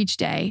yourself each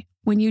day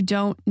when you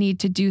don't need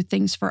to do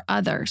things for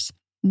others?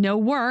 No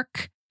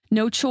work,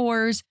 no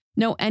chores,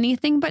 no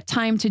anything but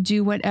time to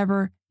do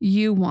whatever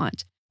you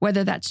want,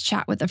 whether that's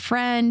chat with a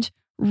friend,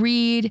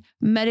 read,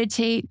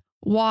 meditate,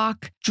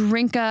 walk,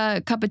 drink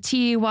a cup of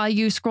tea while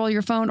you scroll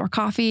your phone, or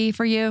coffee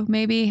for you,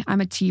 maybe. I'm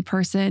a tea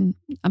person.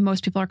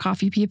 Most people are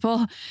coffee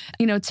people.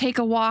 Take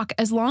a walk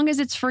as long as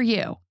it's for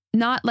you.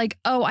 Not like,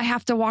 oh, I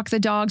have to walk the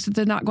dog so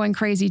they're not going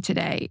crazy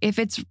today. If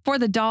it's for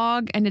the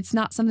dog and it's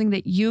not something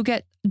that you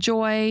get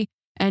joy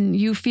and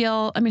you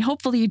feel,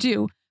 hopefully you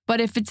do,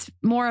 but if it's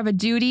more of a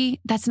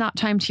duty, that's not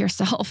time to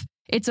yourself.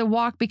 It's a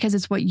walk because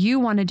it's what you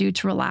want to do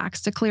to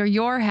relax, to clear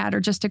your head, or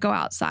just to go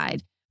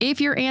outside. If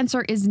your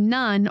answer is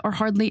none or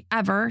hardly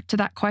ever to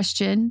that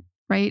question,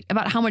 right,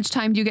 about how much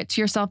time do you get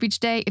to yourself each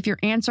day? If your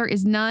answer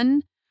is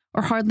none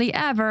or hardly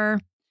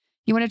ever,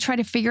 you want to try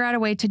to figure out a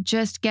way to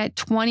just get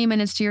 20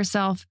 minutes to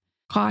yourself.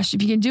 Gosh,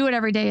 if you can do it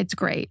every day, it's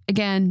great.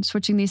 Again,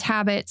 switching these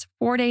habits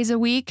 4 days a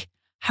week.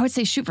 I would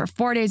say shoot for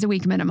 4 days a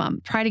week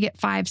minimum. Try to get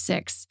 5,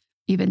 6,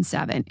 even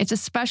 7. It's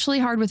especially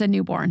hard with a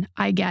newborn.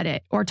 I get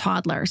it. Or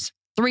toddlers.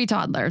 3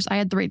 toddlers. I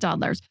had 3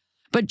 toddlers.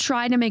 But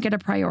try to make it a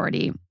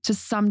priority to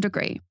some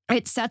degree.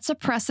 It sets a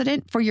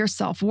precedent for your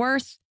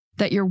self-worth,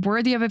 that you're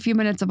worthy of a few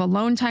minutes of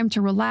alone time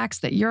to relax,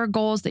 that your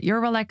goals, that your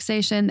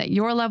relaxation, that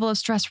your level of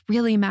stress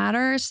really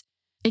matters.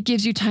 It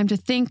gives you time to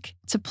think,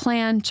 to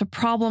plan, to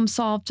problem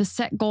solve, to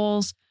set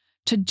goals,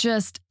 to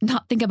just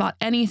not think about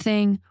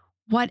anything,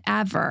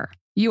 whatever.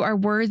 You are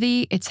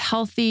worthy. It's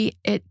healthy.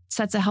 It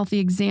sets a healthy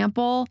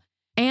example.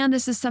 And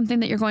this is something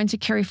that you're going to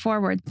carry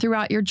forward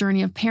throughout your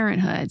journey of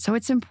parenthood. So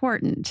it's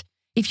important.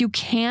 If you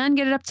can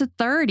get it up to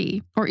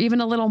 30 or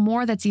even a little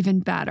more, that's even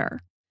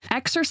better.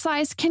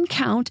 Exercise can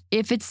count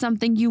if it's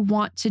something you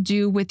want to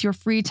do with your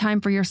free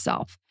time for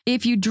yourself.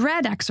 If you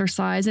dread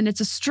exercise and it's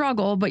a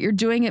struggle, but you're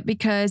doing it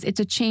because it's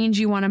a change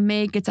you want to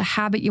make, it's a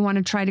habit you want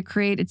to try to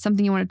create, it's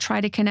something you want to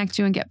try to connect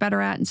to and get better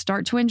at and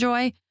start to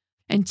enjoy,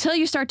 until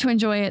you start to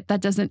enjoy it,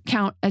 that doesn't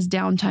count as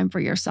downtime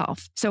for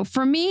yourself. So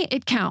for me,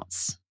 it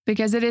counts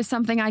because it is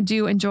something I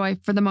do enjoy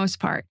for the most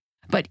part.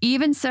 But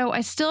even so,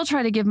 I still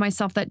try to give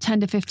myself that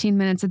 10 to 15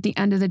 minutes at the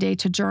end of the day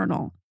to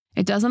journal.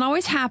 It doesn't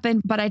always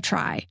happen, but I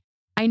try.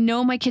 I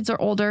know my kids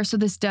are older, so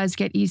this does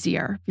get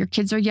easier. If your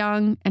kids are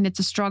young and it's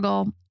a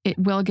struggle, it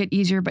will get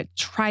easier, but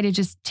try to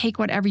just take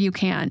whatever you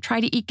can. Try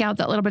to eke out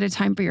that little bit of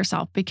time for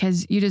yourself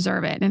because you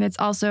deserve it. And it's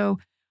also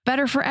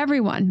better for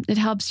everyone. It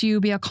helps you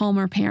be a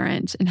calmer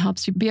parent and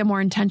helps you be a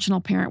more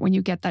intentional parent when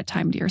you get that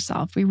time to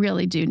yourself. We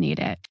really do need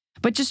it.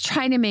 But just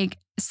try to make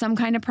some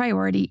kind of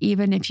priority,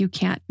 even if you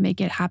can't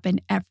make it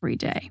happen every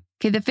day.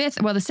 Okay,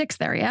 the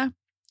sixth area,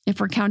 if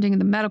we're counting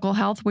the medical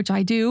health, which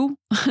I do,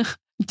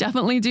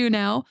 definitely do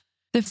now.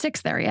 The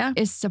sixth area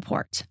is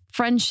support.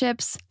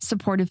 Friendships,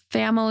 supportive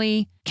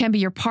family, can be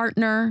your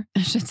partner.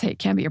 I should say it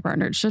can be your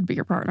partner. It should be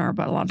your partner,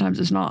 but a lot of times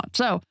it's not.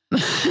 So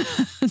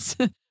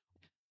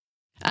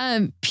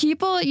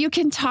people you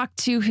can talk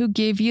to who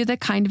give you the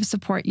kind of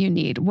support you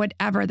need,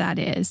 whatever that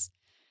is.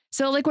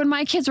 So like when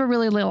my kids were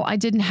really little, I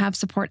didn't have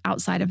support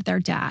outside of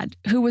their dad,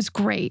 who was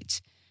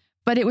great,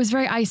 but it was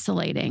very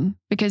isolating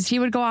because he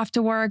would go off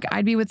to work.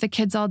 I'd be with the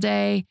kids all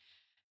day.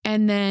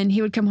 And then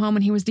he would come home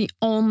and he was the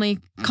only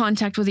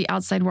contact with the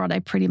outside world I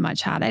pretty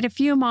much had. I had a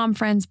few mom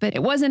friends, but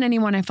it wasn't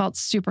anyone I felt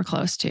super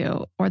close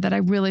to or that I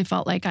really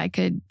felt like I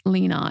could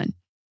lean on.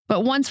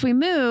 But once we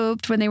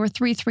moved, when they were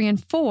 3, 3,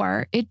 and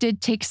 4, it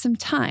did take some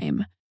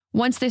time.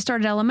 Once they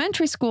started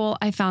elementary school,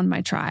 I found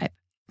my tribe.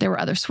 There were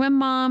other swim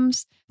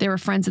moms. There were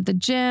friends at the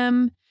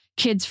gym.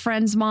 Kids'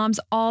 friends' moms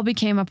all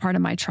became a part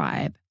of my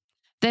tribe.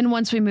 Then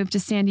once we moved to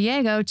San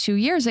Diego 2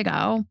 years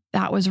ago,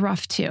 that was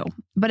rough too.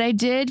 But I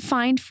did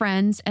find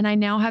friends, and I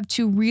now have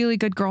 2 really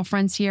good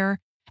girlfriends here.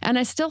 And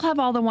I still have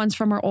all the ones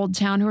from our old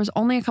town who was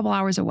only a couple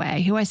hours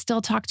away, who I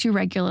still talk to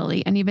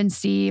regularly and even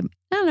see,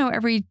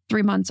 every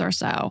 3 months or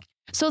so.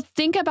 So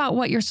think about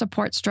what your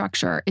support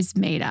structure is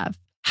made of.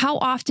 How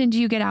often do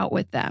you get out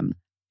with them?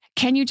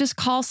 Can you just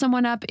call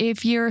someone up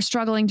if you're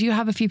struggling? Do you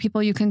have a few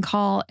people you can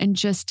call and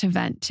just to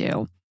vent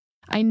to?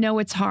 I know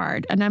it's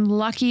hard, and I'm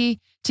lucky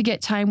to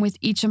get time with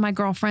each of my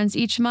girlfriends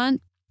each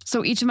month.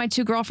 So each of my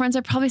 2 girlfriends,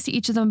 I probably see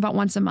each of them about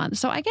once a month.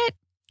 So I get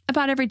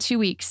about every 2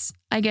 weeks,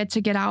 I get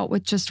to get out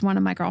with just one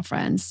of my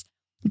girlfriends.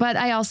 But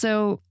I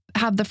also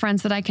have the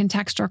friends that I can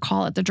text or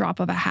call at the drop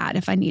of a hat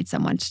if I need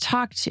someone to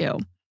talk to.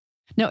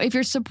 Now, if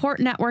your support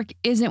network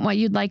isn't what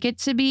you'd like it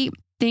to be,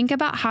 think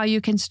about how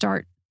you can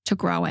start to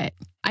grow it.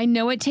 I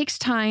know it takes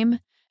time,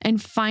 and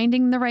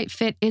finding the right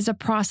fit is a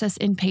process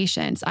in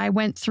patience. I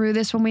went through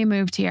this when we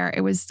moved here.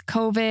 It was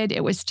COVID.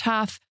 It was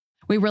tough.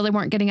 We really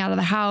weren't getting out of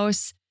the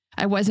house.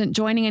 I wasn't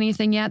joining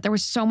anything yet. There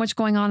was so much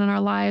going on in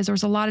our lives. There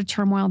was a lot of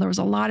turmoil. There was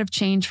a lot of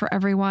change for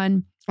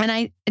everyone. And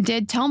I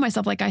did tell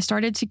myself, I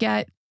started to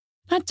get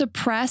not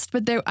depressed,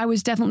 but I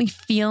was definitely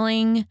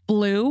feeling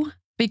blue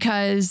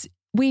because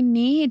we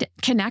need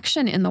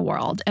connection in the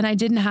world. And I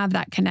didn't have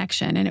that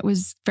connection. And it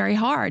was very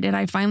hard. And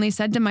I finally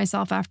said to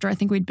myself after I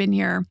think we'd been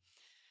here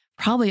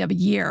probably a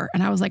year,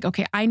 and I was like,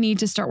 okay, I need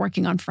to start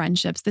working on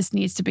friendships. This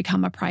needs to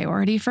become a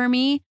priority for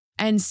me.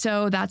 And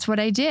so that's what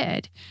I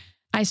did.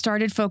 I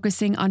started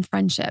focusing on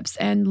friendships,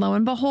 and lo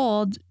and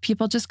behold,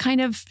 people just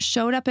kind of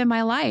showed up in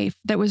my life.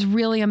 That was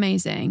really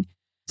amazing.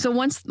 So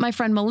once my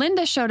friend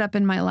Melinda showed up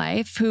in my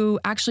life, who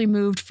actually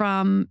moved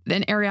from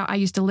an area I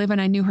used to live in,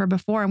 I knew her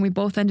before, and we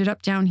both ended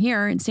up down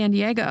here in San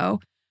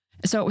Diego.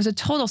 So it was a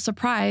total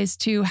surprise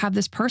to have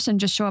this person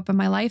just show up in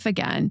my life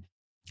again.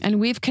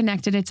 And we've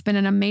connected. It's been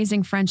an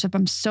amazing friendship.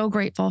 I'm so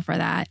grateful for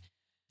that.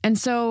 And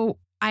so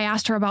I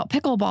asked her about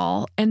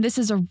pickleball, and this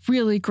is a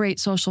really great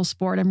social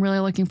sport. I'm really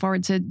looking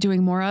forward to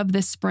doing more of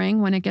this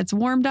spring when it gets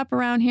warmed up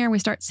around here and we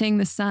start seeing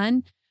the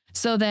sun,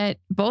 so that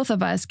both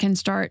of us can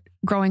start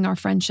growing our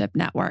friendship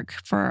network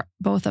for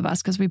both of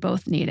us, because we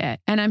both need it.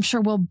 And I'm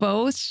sure we'll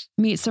both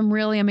meet some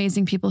really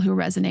amazing people who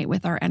resonate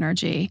with our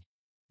energy.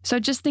 So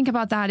just think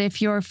about that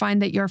if you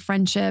find that your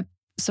friendship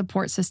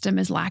support system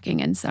is lacking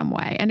in some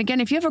way. And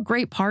again, if you have a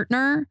great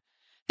partner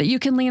that you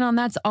can lean on,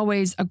 that's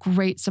always a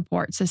great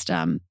support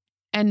system,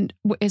 and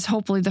is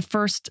hopefully the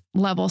first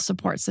level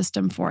support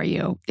system for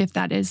you if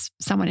that is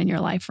someone in your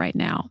life right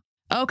now.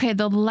 Okay,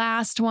 the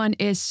last one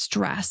is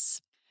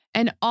stress.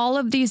 And all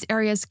of these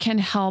areas can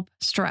help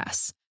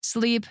stress.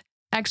 Sleep,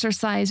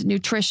 exercise,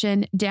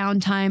 nutrition,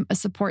 downtime, a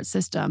support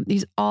system.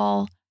 These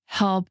all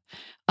help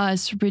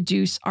us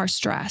reduce our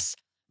stress.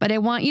 But I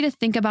want you to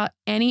think about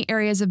any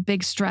areas of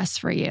big stress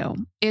for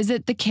you. Is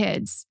it the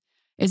kids?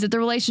 Is it the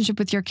relationship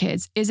with your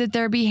kids? Is it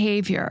their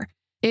behavior?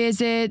 Is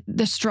it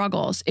the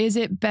struggles? Is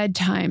it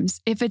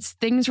bedtimes? If it's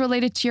things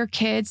related to your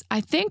kids,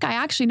 I think I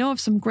actually know of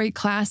some great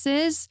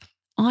classes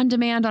on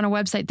demand on a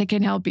website that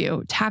can help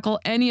you tackle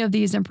any of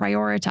these and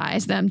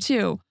prioritize them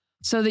too,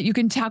 so that you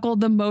can tackle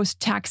the most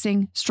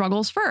taxing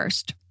struggles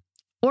first.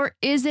 Or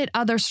is it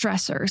other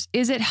stressors?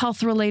 Is it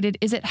health related?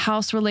 Is it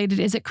house related?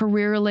 Is it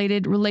career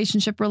related,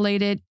 relationship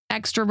related?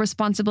 extra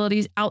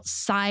responsibilities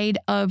outside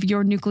of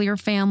your nuclear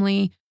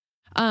family?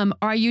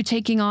 Are you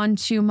taking on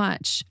too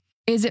much?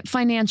 Is it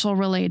financial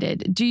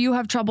related? Do you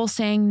have trouble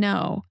saying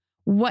no?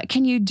 What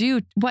can you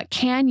do? What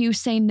can you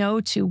say no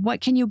to?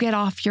 What can you get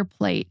off your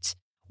plate?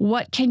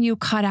 What can you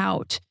cut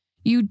out?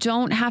 You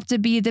don't have to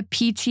be the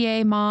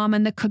PTA mom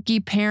and the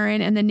cookie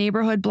parent and the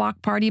neighborhood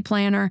block party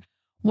planner,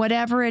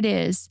 whatever it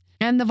is,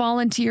 and the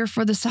volunteer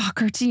for the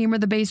soccer team or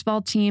the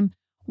baseball team,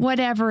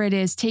 whatever it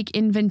is, take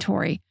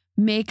inventory.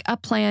 Make a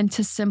plan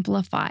to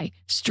simplify,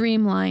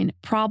 streamline,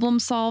 problem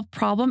solve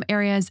problem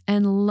areas,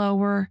 and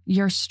lower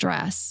your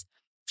stress.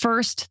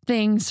 First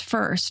things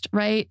first,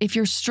 right? If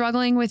you're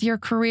struggling with your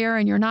career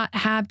and you're not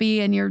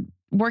happy and you're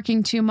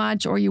working too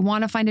much, or you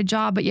want to find a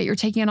job, but yet you're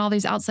taking on all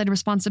these outside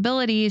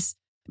responsibilities,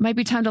 it might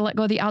be time to let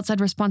go of the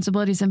outside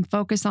responsibilities and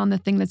focus on the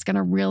thing that's going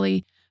to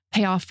really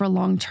pay off for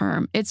long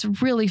term. It's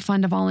really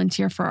fun to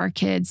volunteer for our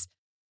kids,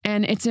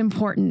 and it's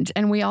important.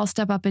 And we all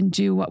step up and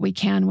do what we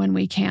can when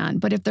we can.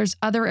 But if there's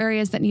other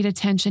areas that need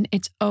attention,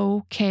 it's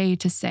okay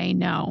to say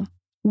no.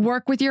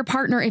 Work with your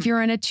partner if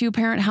you're in a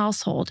 2-parent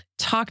household.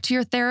 Talk to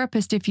your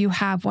therapist if you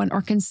have one,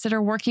 or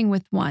consider working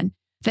with one.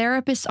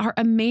 Therapists are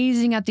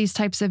amazing at these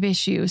types of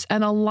issues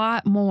and a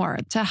lot more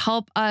to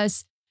help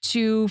us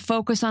to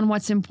focus on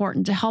what's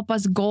important, to help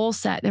us goal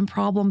set and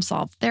problem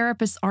solve.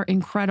 Therapists are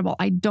incredible.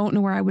 I don't know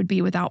where I would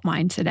be without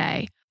mine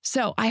today.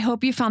 So I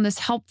hope you found this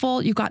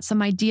helpful. You got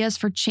some ideas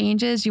for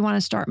changes you want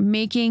to start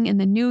making in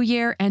the new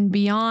year and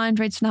beyond,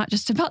 right? It's not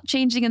just about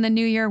changing in the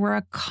new year. We're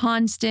a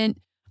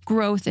constant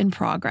growth in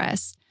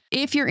progress.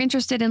 If you're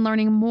interested in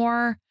learning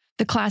more,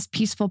 the class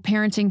Peaceful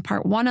Parenting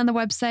Part 1 on the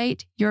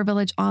website,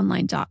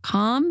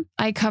 yourvillageonline.com.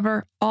 I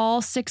cover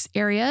all 6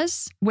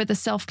 areas with a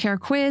self-care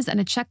quiz and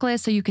a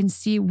checklist so you can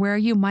see where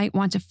you might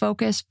want to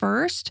focus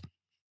first.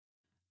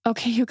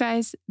 Okay, you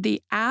guys,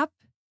 the app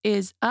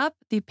is up.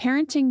 The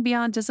Parenting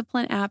Beyond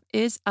Discipline app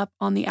is up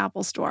on the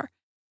Apple Store.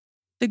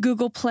 The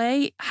Google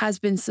Play has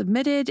been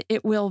submitted.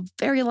 It will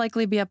very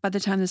likely be up by the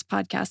time this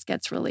podcast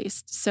gets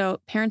released.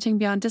 So Parenting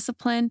Beyond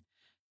Discipline,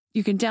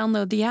 you can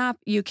download the app.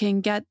 You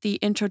can get the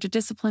Intro to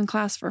Discipline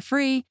class for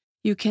free.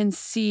 You can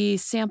see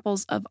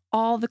samples of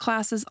all the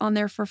classes on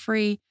there for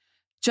free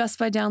just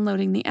by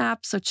downloading the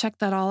app. So check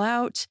that all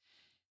out.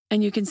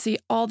 And you can see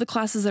all the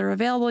classes that are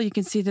available. You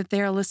can see that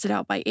they are listed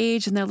out by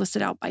age and they're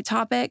listed out by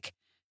topic.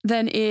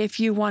 Then if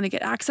you want to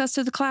get access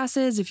to the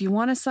classes, if you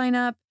want to sign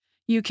up,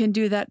 you can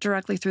do that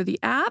directly through the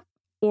app,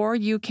 or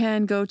you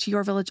can go to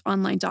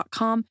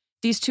yourvillageonline.com.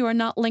 These two are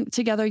not linked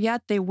together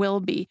yet. They will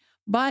be.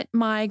 But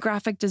my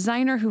graphic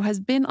designer, who has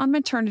been on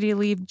maternity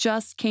leave,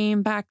 just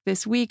came back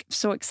this week. I'm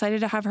so excited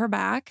to have her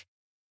back.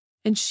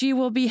 And she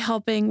will be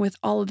helping with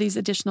all of these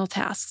additional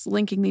tasks,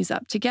 linking these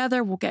up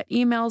together. We'll get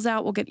emails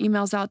out. We'll get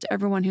emails out to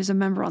everyone who's a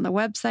member on the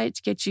website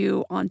to get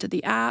you onto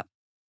the app.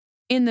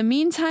 In the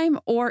meantime,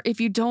 or if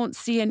you don't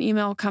see an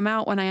email come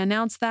out when I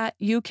announce that,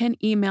 you can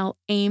email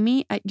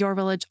Amy at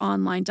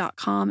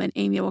yourvillageonline.com, and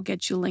Amy will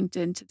get you linked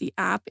into the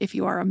app if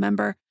you are a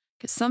member,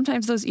 because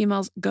sometimes those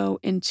emails go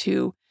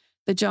into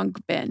the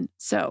junk bin.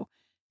 So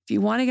if you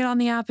want to get on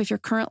the app, if you're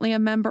currently a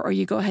member, or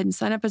you go ahead and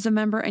sign up as a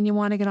member and you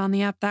want to get on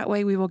the app, that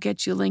way we will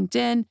get you linked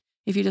in.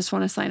 If you just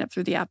want to sign up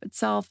through the app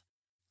itself,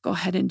 go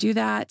ahead and do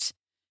that.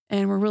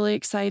 And we're really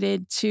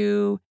excited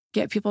to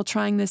get people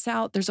trying this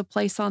out. There's a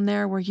place on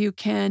there where you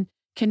can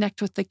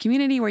connect with the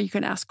community, where you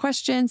can ask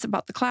questions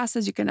about the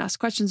classes. You can ask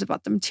questions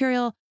about the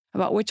material,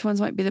 about which ones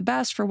might be the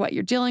best for what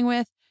you're dealing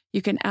with.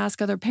 You can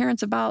ask other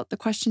parents about the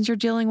questions you're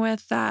dealing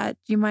with that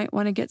you might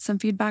want to get some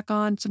feedback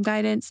on, some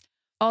guidance.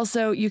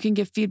 Also, you can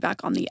give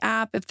feedback on the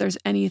app if there's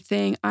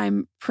anything.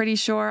 I'm pretty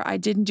sure I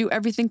didn't do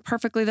everything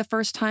perfectly the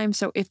first time.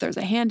 So if there's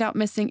a handout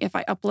missing, if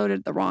I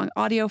uploaded the wrong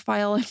audio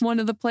file in one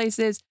of the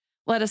places,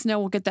 let us know.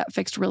 We'll get that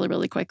fixed really,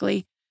 really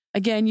quickly.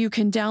 Again, you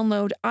can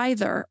download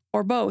either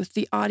or both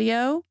the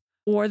audio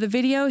or the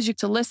videos you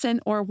to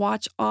listen or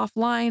watch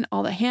offline.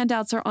 All the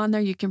handouts are on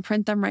there. You can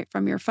print them right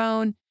from your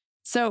phone.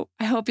 So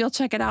I hope you'll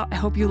check it out. I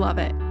hope you love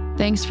it.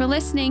 Thanks for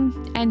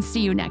listening, and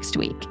see you next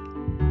week.